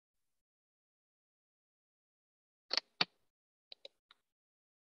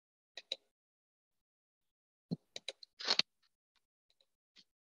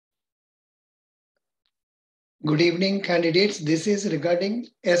Good evening, candidates. This is regarding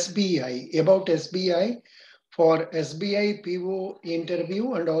SBI, about SBI for SBI PO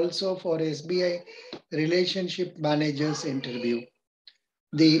interview and also for SBI relationship managers interview.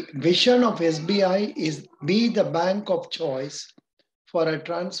 The vision of SBI is be the bank of choice for a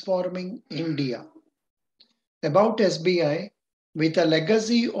transforming India. About SBI, with a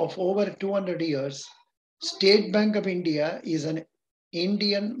legacy of over 200 years, State Bank of India is an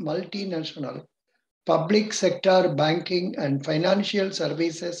Indian multinational public sector banking and financial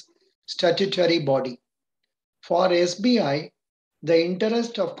services statutory body. For SBI, the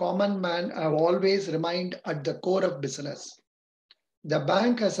interest of common man have always remained at the core of business. The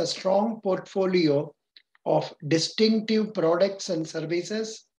bank has a strong portfolio of distinctive products and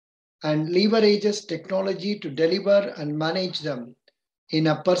services and leverages technology to deliver and manage them in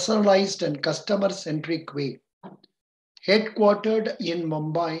a personalized and customer-centric way. Headquartered in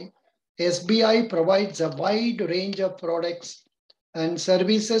Mumbai, SBI provides a wide range of products and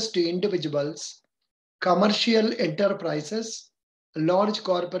services to individuals, commercial enterprises, large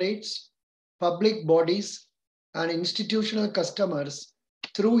corporates, public bodies, and institutional customers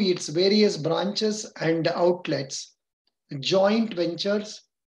through its various branches and outlets, joint ventures,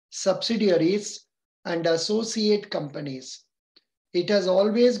 subsidiaries, and associate companies. It has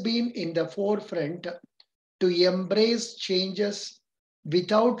always been in the forefront to embrace changes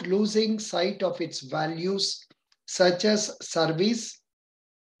without losing sight of its values such as service,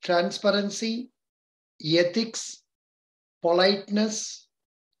 transparency, ethics, politeness,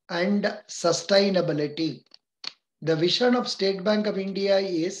 and sustainability. The vision of State Bank of India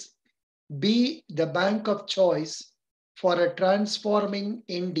is be the bank of choice for a transforming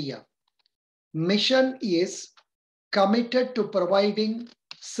India. Mission is committed to providing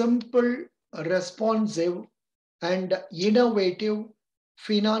simple, responsive, and innovative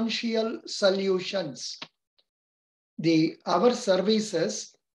financial solutions. Our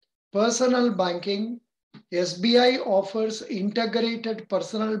services, personal banking, SBI offers integrated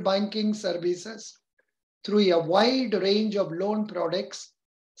personal banking services through a wide range of loan products,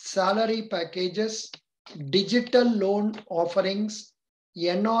 salary packages, digital loan offerings,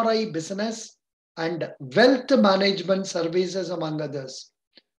 NRI business, and wealth management services, among others.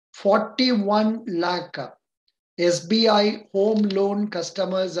 41 lakh SBI home loan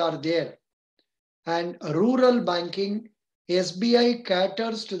customers are there. And rural banking, SBI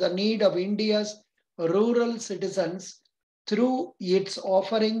caters to the need of India's rural citizens through its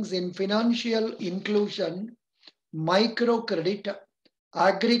offerings in financial inclusion, microcredit,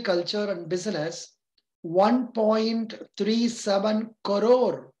 agriculture and business. 1.37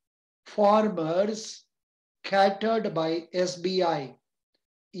 crore farmers catered by SBI.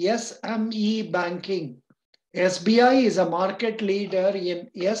 SME banking. SBI is a market leader in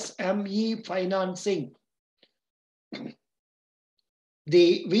SME financing.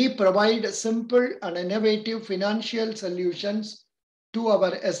 We provide simple and innovative financial solutions to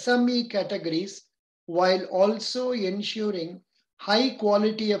our SME categories while also ensuring high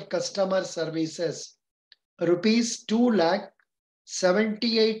quality of customer services. Rupees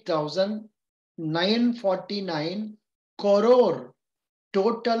 2,78,949 crore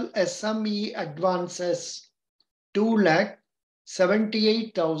total SME advances.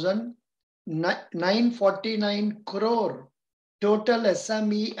 2,78,949 crore total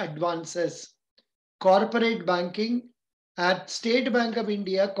SME advances. Corporate banking at State Bank of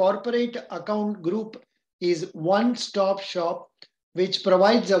India, corporate account group is one-stop shop which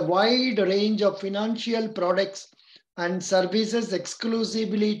provides a wide range of financial products and services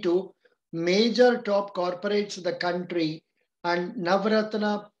exclusively to major top corporates of the country and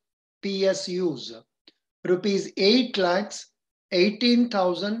Navratna PSUs. Rupees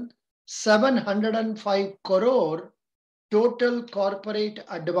 8,18,705 crore total corporate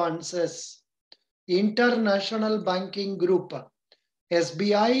advances. International Banking Group.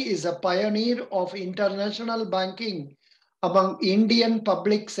 SBI is a pioneer of international banking among Indian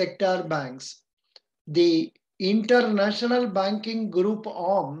public sector banks. The International Banking Group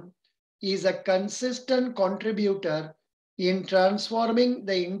arm is a consistent contributor in transforming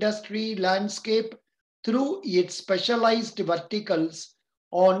the industry landscape through its specialized verticals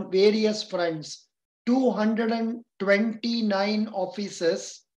on various fronts. 229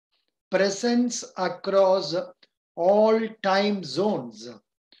 offices, presence across all time zones.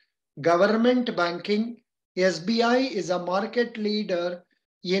 Government banking, SBI is a market leader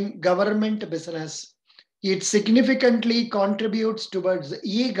in government business. It significantly contributes towards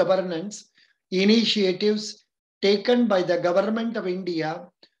e-governance initiatives taken by the Government of India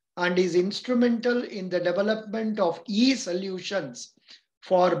and is instrumental in the development of e-solutions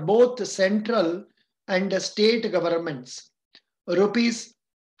for both central and state governments, rupees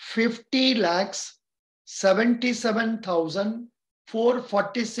 50 lakhs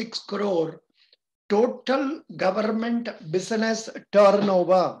 77,446 crore total government business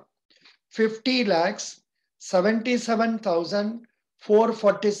turnover, 50 lakhs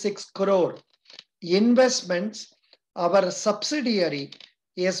 77,446 crore. Investments, our subsidiary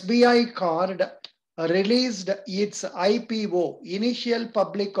SBI Card released its IPO, initial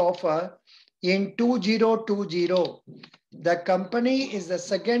public offer, in 2020. The company is the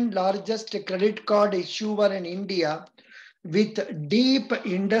second largest credit card issuer in India with deep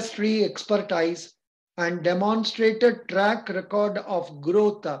industry expertise and demonstrated track record of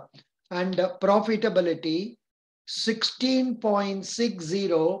growth and profitability.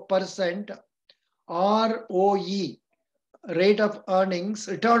 16.60% ROE, rate of earnings,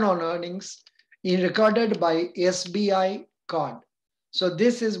 return on earnings, is recorded by SBI card. So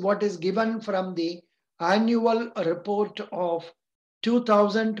this is what is given from the annual report of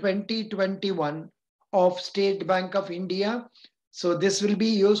 2020-21 of State Bank of India. So this will be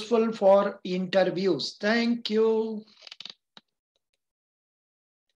useful for interviews. Thank you.